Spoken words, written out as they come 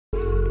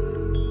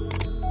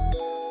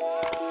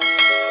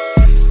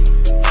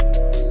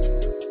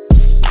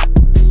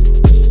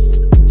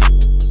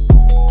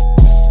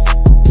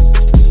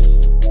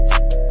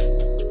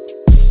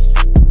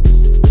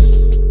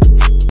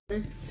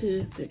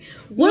after.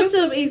 What's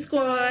up,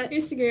 E-Sqaud?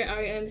 It's your girl,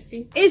 Ari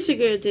Honesty. It's your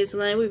girl,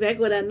 Jessalyn. We back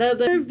with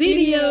another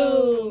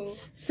video.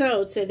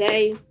 So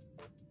today,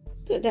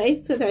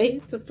 it's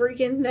a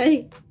freaking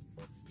day.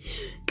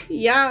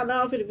 Y'all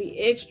know I'm gonna be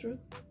extra.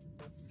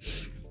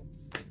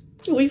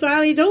 We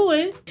finally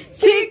doing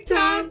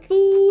TikTok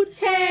food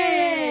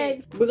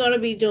hacks. We're gonna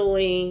be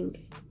doing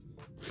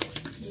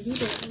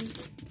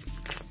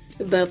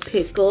the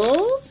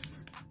pickles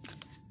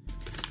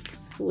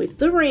with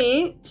the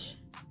ranch.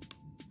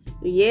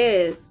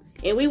 Yes.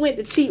 And we went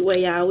the cheat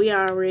way, y'all. We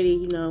already,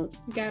 you know,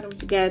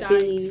 got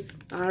these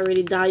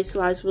already diced,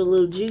 sliced with a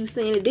little juice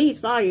in it. These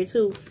fire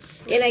too.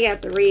 And I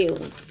got the red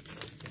ones.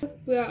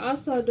 We are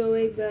also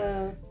doing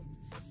the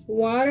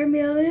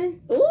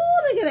watermelon. Ooh,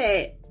 look at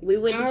that. We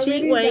went the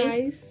cheat way.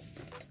 Diced.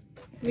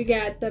 We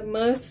got the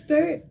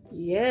mustard.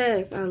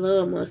 Yes, I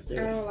love mustard.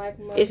 I don't like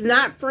mustard. It's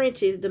not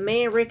French's. The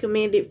man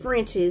recommended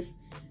French's,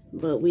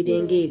 but we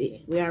didn't get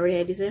it. We already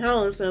had this at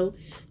home, so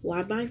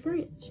why buy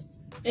French?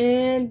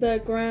 And the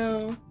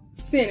ground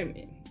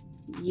cinnamon.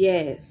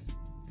 Yes.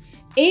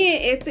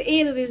 And at the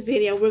end of this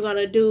video, we're going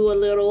to do a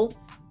little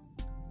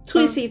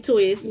twisty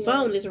twist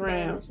bonus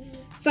round.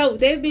 So,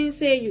 with that being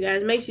said, you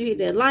guys, make sure you hit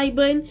that like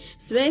button,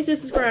 smash the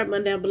subscribe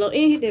button down below,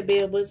 and hit that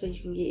bell button so you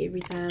can get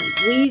every time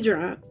we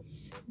drop.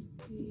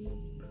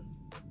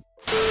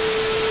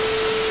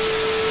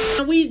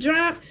 We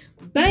drop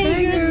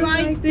bangers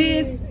like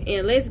this.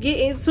 And let's get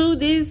into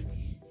this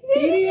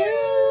video.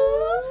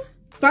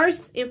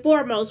 First and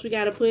foremost, we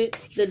got to put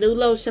the new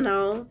lotion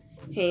on.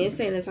 Hand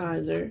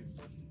sanitizer.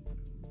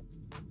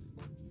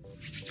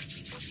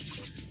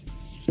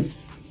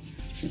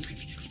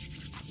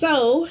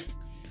 So,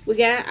 we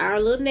got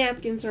our little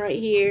napkins right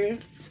here.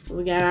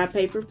 We got our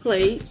paper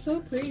plates.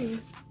 So pretty.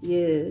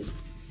 Yes.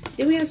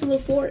 Then we have some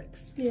little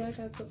forks. Yeah, I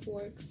got some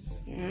forks.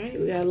 Alright,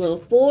 we got little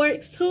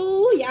forks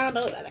too. Y'all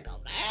know how to go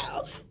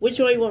now. Which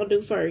one you want to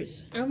do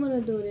first? I'm going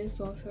to do this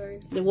one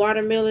first. The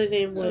watermelon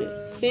and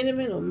what?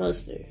 Cinnamon or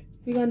mustard?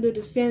 We're going to do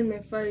the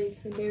cinnamon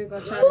first, and then we're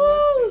going to try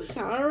the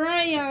mustard.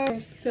 Alright, y'all.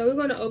 Okay, so we're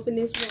going to open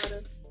this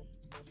water.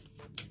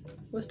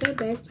 What's that,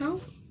 back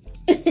talk?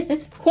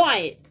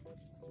 Quiet.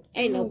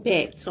 Ain't no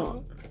back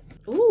talk.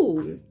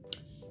 Ooh.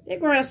 That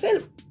ground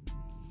cinnamon.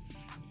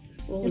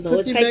 Oh,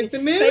 Lord,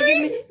 taking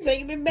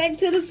me back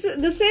to the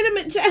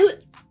cinnamon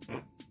challenge.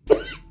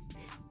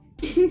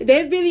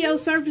 That video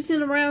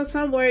surfacing around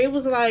somewhere. It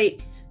was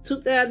like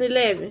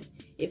 2011.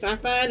 If I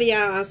find it,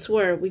 y'all, I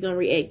swear we're gonna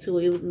react to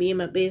it. It was me and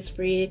my best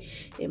friend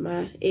and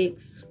my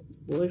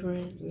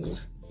ex-boyfriend. Yeah.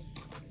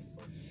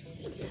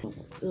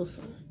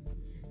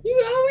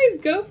 You always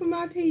go for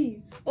my piece.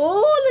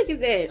 Oh, look at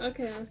that.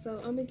 Okay, so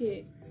I'm gonna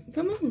get.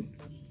 Come on.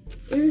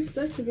 It is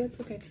stuck together.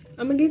 Okay,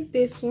 I'm gonna get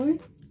this one.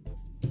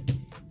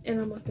 And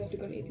I'm most definitely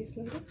gonna eat this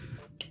later.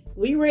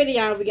 We ready,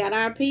 y'all. We got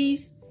our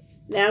piece.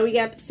 Now we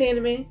got the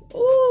cinnamon.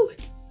 Ooh.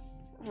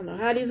 I don't know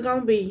how this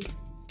gonna be.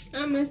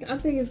 I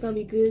think it's gonna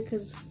be good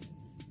because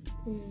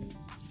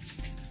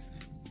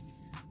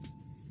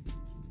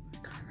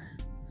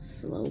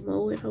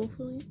slow-mo it,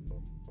 hopefully.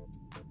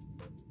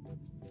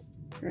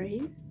 Right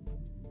here?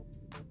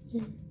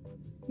 Yeah.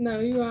 No,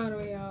 you all the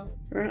way out.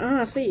 Right,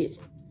 I see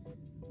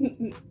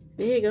it.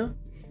 There you go.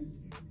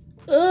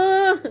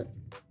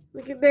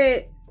 Look at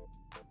that.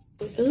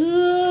 It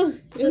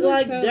looks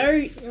like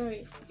dirt.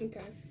 Alright,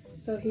 okay.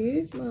 So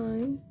here's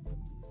mine.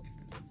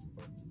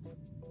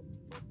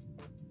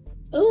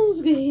 Oh,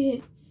 it's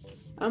good.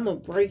 I'm gonna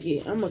break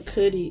it. I'm gonna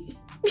cut it.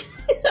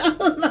 I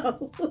don't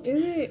know.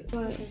 Is it?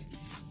 Okay.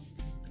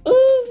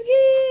 Oh, it's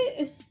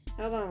good.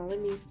 Hold on, let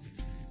me.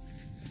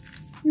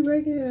 You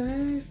breaking it in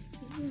half?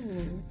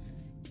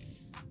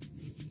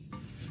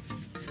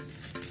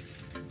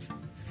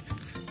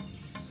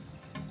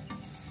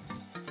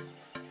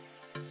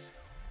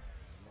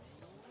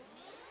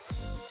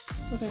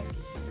 Okay.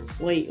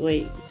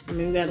 Wait. I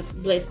mean, we gotta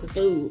bless the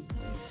food.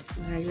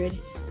 Alright,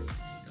 ready?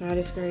 God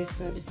is grace,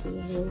 God is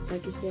good, Lord.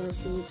 Thank you for our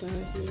food, God.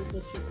 Give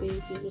us the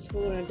food, give us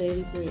for our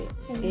daily bread.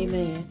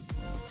 Amen.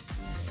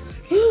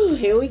 Whew,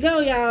 here we go,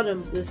 y'all.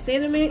 The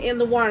cinnamon and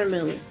the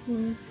watermelon.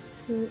 1,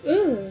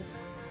 2,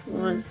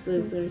 1,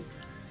 2, 3.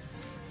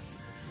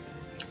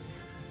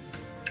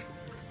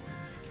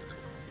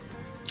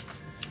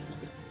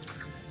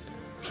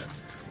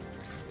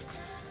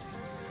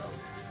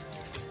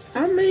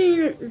 I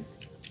mean,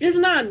 it's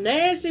not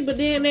nasty, but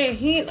then that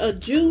hint of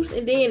juice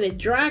and then the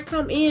dry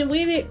come in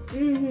with it.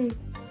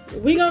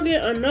 We gonna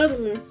get another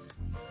one.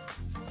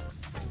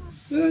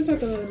 We're gonna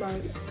talk a little about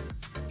it.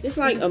 It's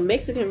like a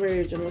Mexican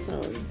version or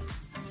something.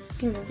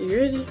 You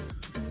ready?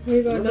 Here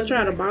you go. I'm gonna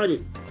try to bite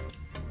it.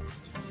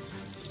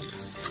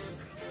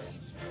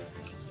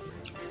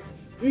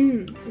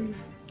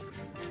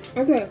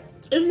 Okay.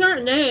 It's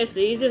not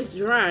nasty. It's just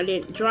dry.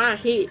 That dry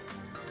hit.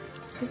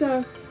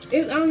 So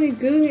it's only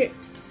good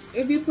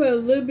if you put a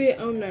little bit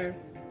on there.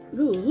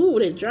 Ooh,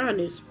 that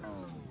dryness.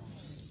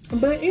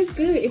 But it's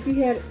good if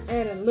you add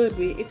a little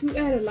bit. If you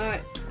add a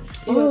lot,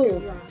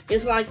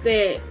 it's like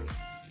that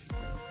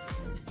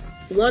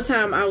one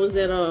time I was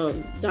at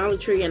Dollar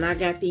Tree and I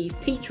got these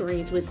peach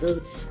rings with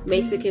the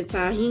Mexican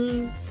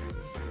tahini.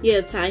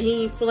 Yeah,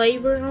 tahini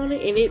flavor on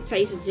it, and it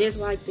tasted just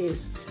like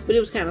this, but it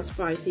was kind of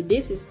spicy.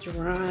 This is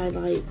dry,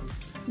 like.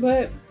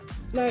 But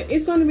like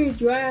it's gonna be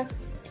dry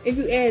if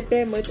you add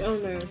that much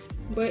on there.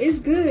 But it's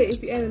good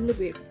if you add a little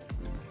bit.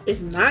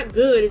 It's not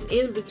good. It's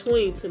in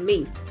between to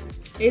me.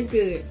 It's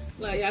good.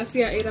 Like y'all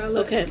see, I ate all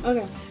of it.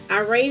 Okay. I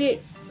rate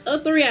it a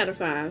 3 out of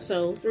 5.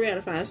 So 3 out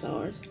of 5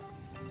 stars.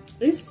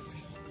 It's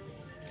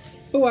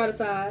 4 out of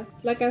 5.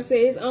 Like I said,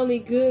 it's only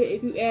good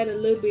if you add a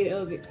little bit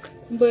of it.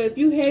 But if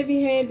you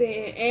heavy-handed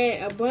and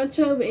add a bunch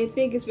of it and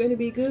think it's gonna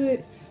be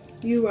good,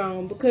 you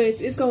wrong, because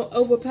it's gonna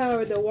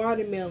overpower the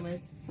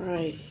watermelon.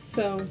 Right.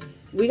 So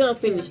we gonna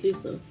finish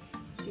this up.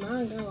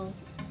 I know.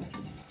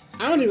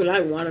 I don't even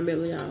like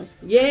watermelon, y'all.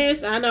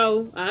 Yes, I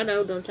know.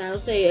 Don't try to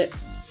say it.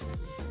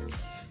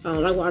 I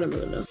don't like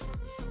watermelon though.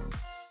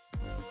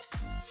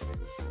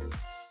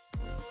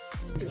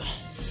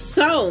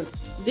 So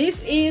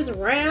this is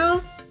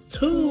round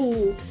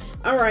 2.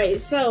 All right,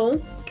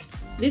 so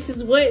this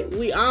is what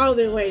we all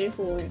been waiting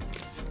for.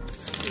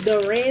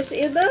 The ranch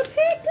and the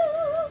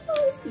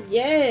pickles.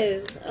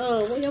 Yes.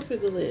 Oh, where your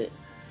pickles at?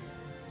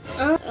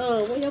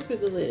 Oh, where your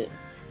pickles at?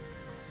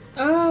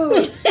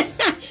 Oh.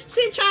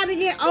 She tried to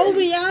get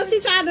over y'all. She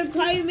tried to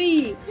play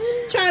me.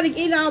 Trying to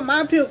get all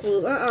my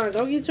pickles.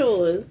 Go get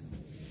yours.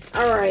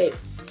 Alright.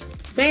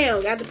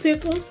 Bam, got the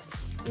pickles.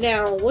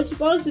 Now, what you're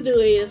supposed to do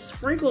is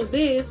sprinkle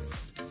this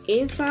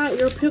inside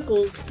your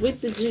pickles with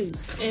the juice.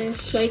 And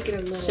shake it a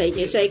little. Shake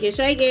it, shake it,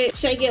 shake it.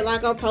 Shake it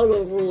like a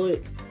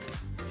Polaroid.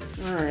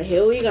 Alright,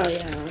 here we go,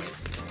 y'all.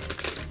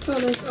 So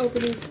let's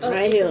open these up.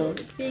 Right here.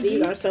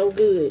 These are so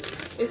good.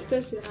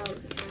 Especially how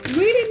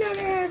we didn't know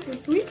they had some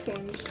sweet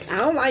ones. I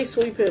don't like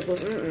sweet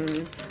peppers.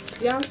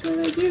 Y'all smell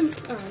that juice?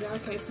 Oh, y'all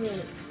can't smell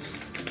it.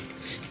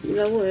 You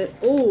know what?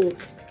 Ooh.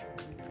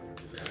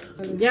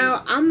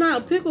 Y'all, I'm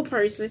not a pickle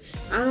person.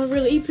 I don't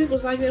really eat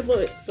pickles like that,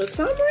 but for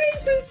some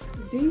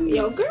reason,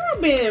 your girl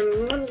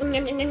been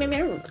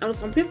on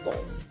some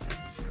pickles.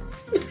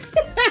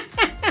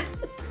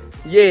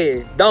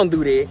 Yeah, don't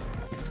do that.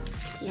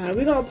 Now,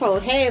 we're going to pour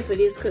half of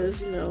this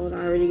because, you know, it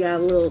already got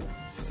a little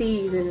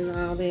seasoning and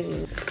all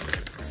that.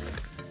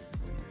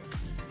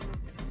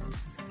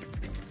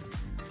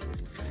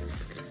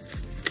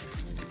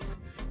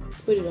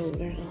 Put it over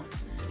there.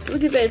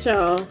 Look at that,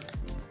 y'all.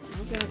 I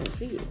hope y'all can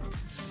see it.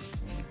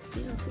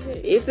 You don't see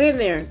it? It's in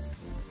there.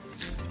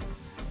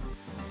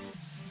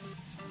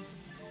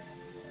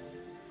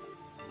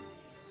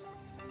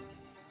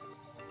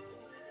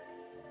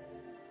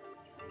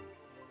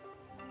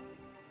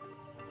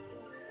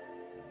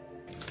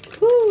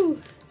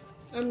 Whew.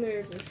 I'm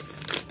nervous.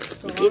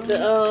 So Get the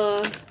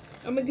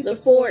I'm gonna get the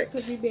fork.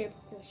 because we being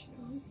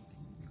professional.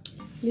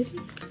 This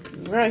one?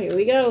 Right, here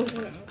we go.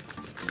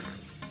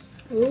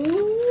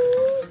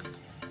 Ooh.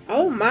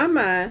 Oh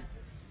my.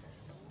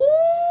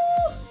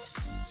 Ooh.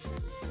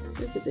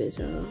 Look at this,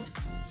 y'all.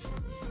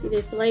 See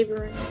that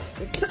flavoring?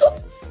 It's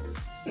so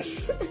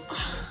see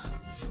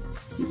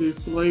that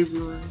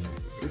flavoring?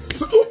 It's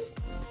so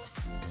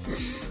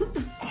see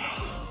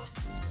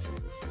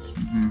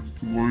that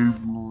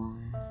flavoring?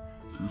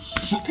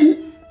 It's so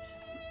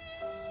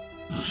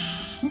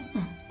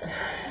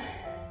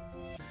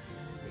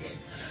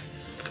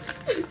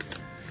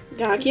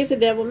God, kiss the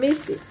devil,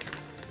 missed it.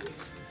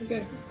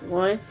 Okay.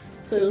 1,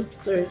 2,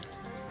 3.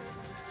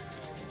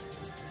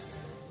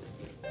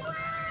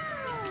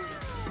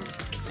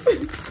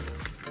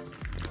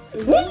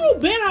 Where you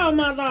been all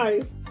my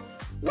life?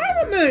 Wait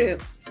a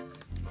minute.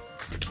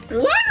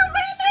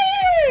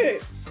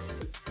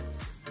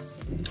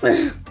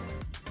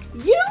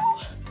 You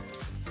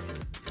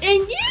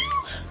and you?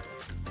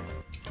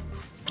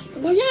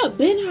 Well, y'all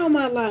been all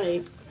my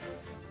life.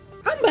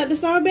 I'm about to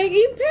start back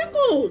eating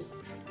pickles.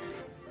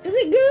 Is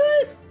it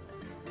good?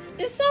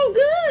 It's so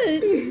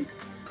good.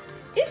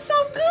 It's so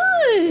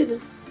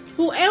good.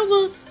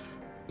 Whoever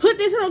put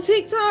this on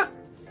TikTok,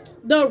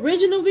 the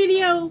original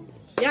video,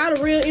 y'all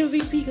the real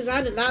MVP because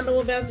I did not know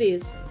about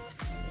this.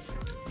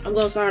 I'm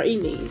going to start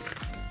eating these.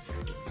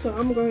 So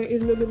I'm going to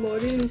eat a little bit more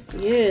of these.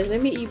 Yeah,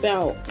 let me eat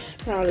about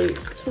probably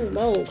 2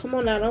 more. Come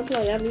on now, don't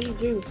play. I need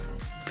you.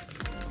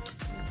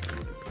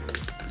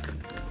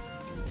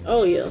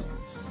 Oh, yeah.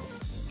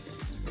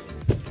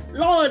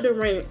 Lord, the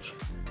ranch.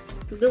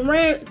 The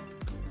ranch.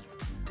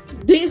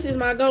 This is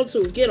my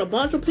go-to. Get a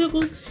bunch of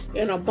pickles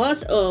and a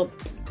bunch of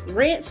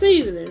ranch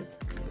seasoning.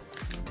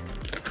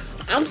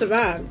 I'm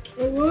surviving.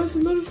 It was a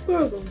little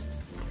struggle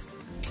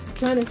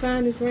trying to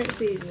find this ranch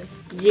seasoning.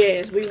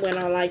 Yes, we went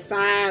on like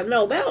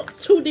about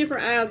 2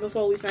 different aisles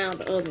before we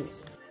found the other one.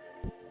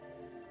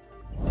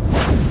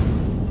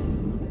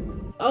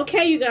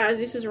 Okay, you guys,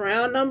 this is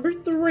round number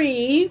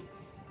 3.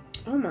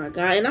 Oh my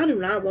God, and I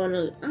don't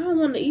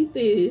want to eat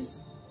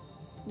this.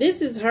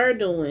 This is her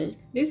doing.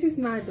 This is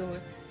my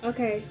doing.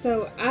 Okay,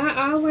 so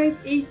I always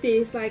eat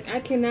this. Like,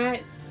 I cannot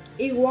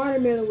eat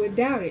watermelon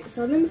without it.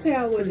 So let me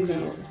tell you what it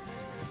is.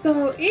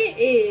 So it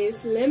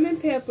is lemon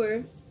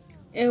pepper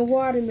and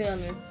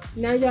watermelon.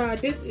 Now, y'all,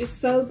 this is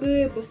so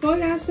good. Before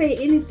y'all say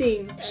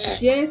anything,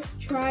 just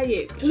try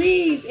it,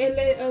 please, and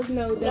let us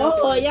know.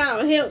 Oh,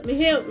 y'all, help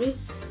me.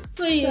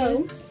 Please.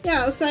 So,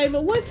 y'all say,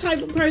 but what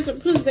type of person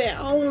puts that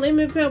on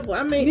lemon pepper?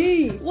 I mean,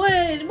 me. What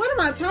am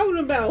I talking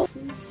about?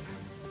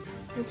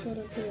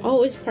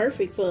 Oh, it's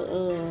perfect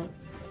for,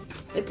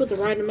 they put the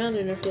right amount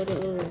in there for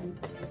the,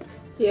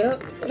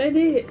 Yep, they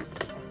did.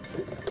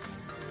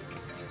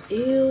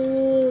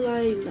 Ew,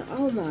 like,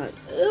 oh my,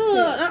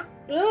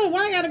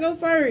 why I gotta go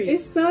first?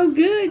 It's so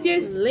good,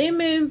 just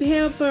lemon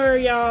pepper,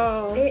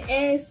 y'all. It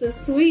adds the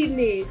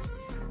sweetness.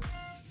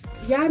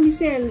 Y'all be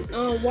saying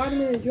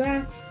watermelon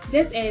dry,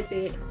 just add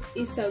that.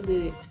 It's so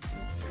good.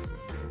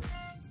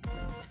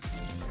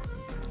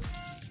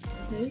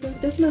 There you go.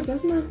 That's enough.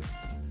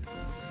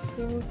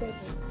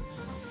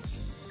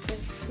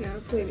 Now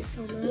put it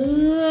on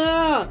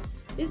my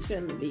It's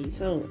finna be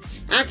so.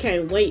 I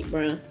can't wait,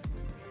 bruh.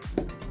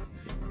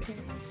 Okay.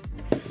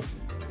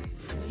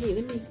 Hey,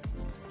 let me.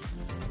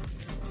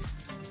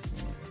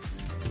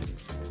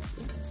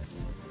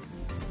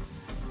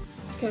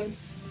 Okay.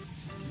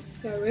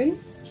 Y'all ready?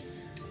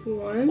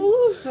 One.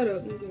 Ooh. Hold up.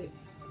 Let me get it.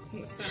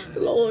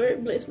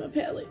 Lord, bless my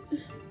palate.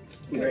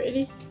 You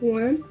ready?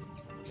 1,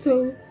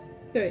 2,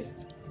 3.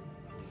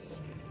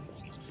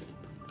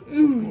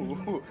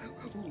 No.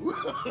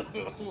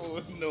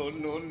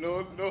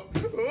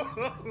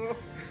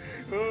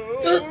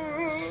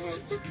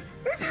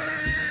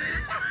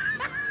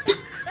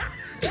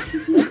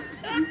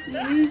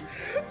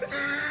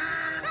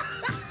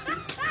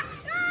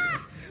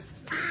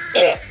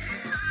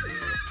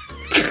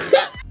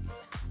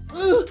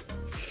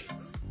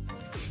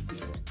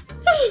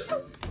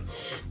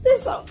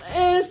 This so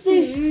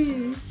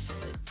nasty.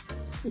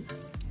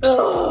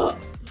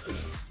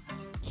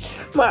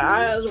 My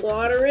eyes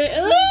watering.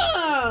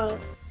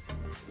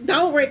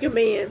 Don't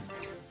recommend.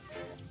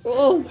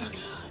 Oh my god.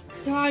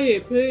 Try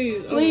it,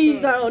 please.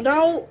 Please don't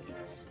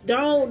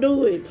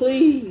do it,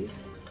 please.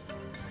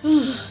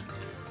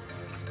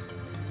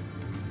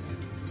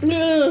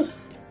 No.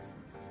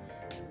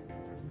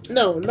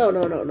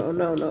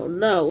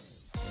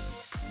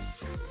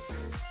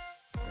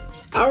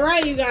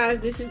 Alright, you guys,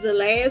 this is the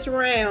last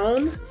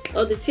round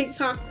of the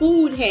TikTok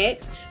food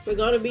hacks. We're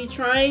going to be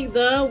trying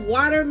the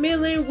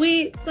watermelon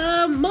with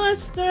the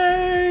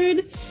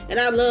mustard. And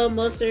I love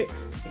mustard.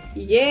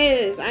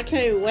 Yes, I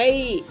can't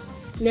wait.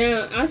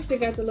 Now, I should have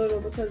got the little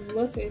because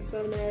mustard is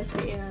so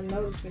nasty and I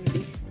know it's going to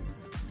be.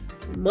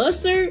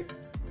 Mustard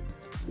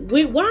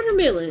with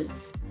watermelon.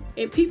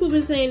 And people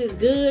been saying it's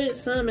good.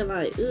 Some are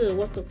like, ugh,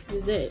 what the f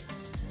is that?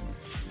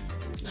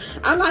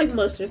 I like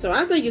mustard, so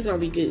I think it's going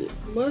to be good.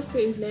 Mustard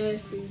is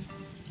nasty.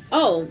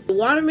 Oh, the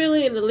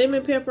watermelon and the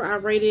lemon pepper, I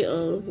rated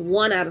a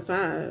 1 out of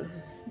 5.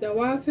 The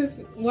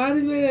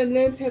watermelon and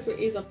lemon pepper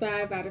is a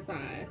 5 out of 5.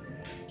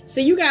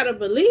 See, you gotta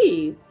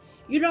believe.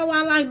 You know why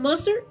I like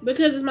mustard?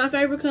 Because it's my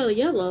favorite color,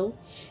 yellow.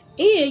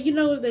 And you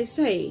know what they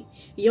say?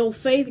 Your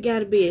faith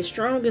gotta be as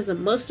strong as a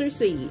mustard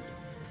seed.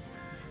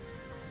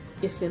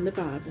 It's in the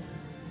Bible.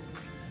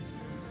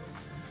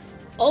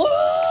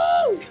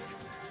 Oh!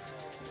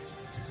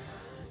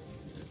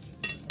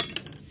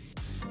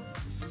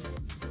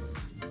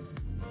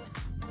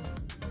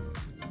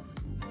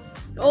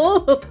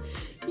 Oh,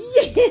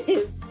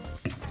 yes.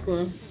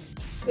 Ugh.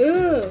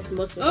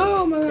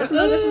 Oh my god.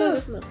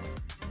 That's enough.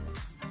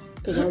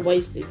 Because I'm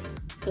wasted.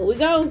 Here we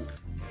go.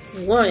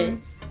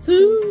 1,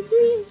 2,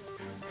 3.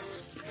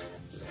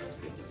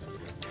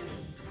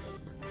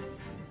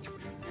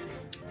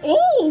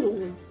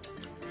 Oh.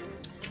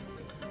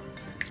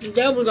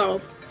 There we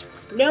go.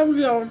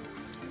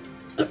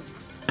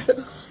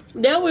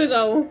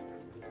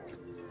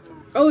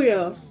 Oh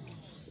yeah.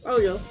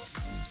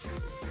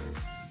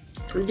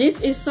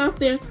 This is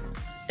something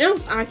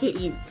else I can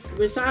eat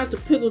besides the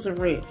pickles and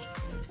ranch.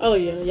 Oh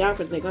yeah, y'all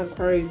can think I'm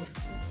crazy.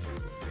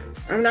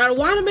 I'm not a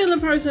watermelon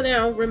person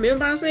now.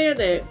 Remember I said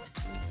that.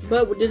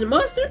 But with this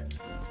mustard,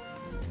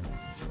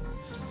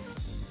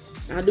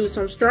 I do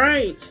something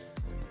strange.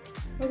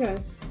 Okay.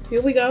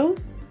 Here we go.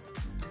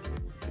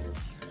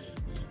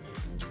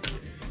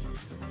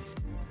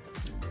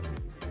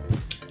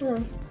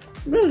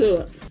 Real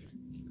good.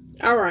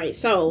 Alright,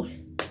 so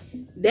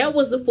that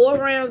was the 4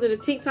 rounds of the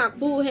TikTok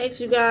food hacks,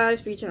 you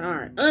guys, featuring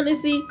our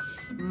honesty.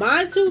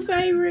 My 2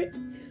 favorite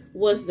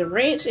was the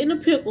ranch and the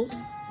pickles,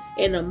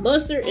 and the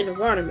mustard and the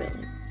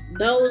watermelon.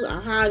 Those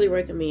are highly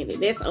recommended.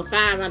 That's a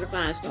 5 out of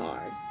 5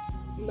 stars.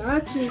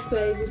 My 2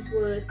 favorites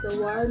was the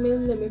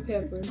watermelon lemon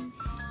pepper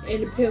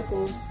and the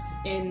pickles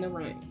and the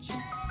ranch.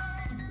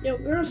 Yo,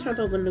 girl turned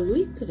over a new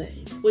leaf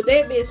today. With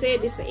that being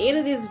said, this is the end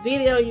of this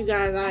video, you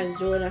guys. I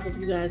enjoyed it. I hope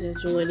you guys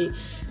enjoyed it.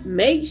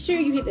 Make sure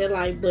you hit that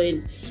like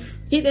button,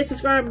 hit that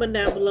subscribe button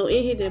down below,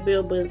 and hit that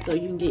bell button so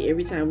you can get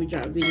every time we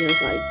drop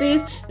videos like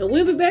this. And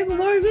we'll be back with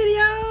more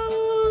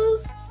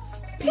videos.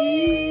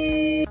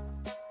 Peace.